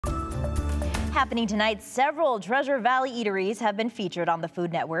Happening tonight, several Treasure Valley eateries have been featured on the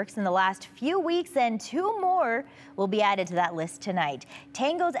Food Networks in the last few weeks, and two more will be added to that list tonight.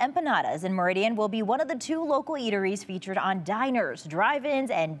 Tango's Empanadas in Meridian will be one of the two local eateries featured on diners,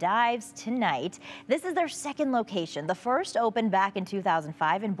 drive-ins, and dives tonight. This is their second location. The first opened back in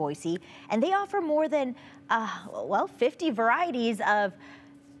 2005 in Boise, and they offer more than, 50 varieties of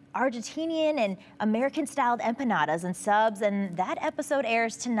Argentinian and American-styled empanadas and subs, and that episode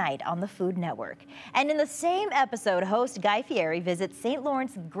airs tonight on the Food Network. And in the same episode, host Guy Fieri visits St.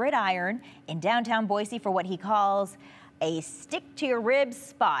 Lawrence Gridiron in downtown Boise for what he calls a stick-to-your-ribs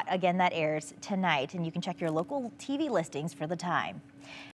spot. Again, that airs tonight, and you can check your local TV listings for the time.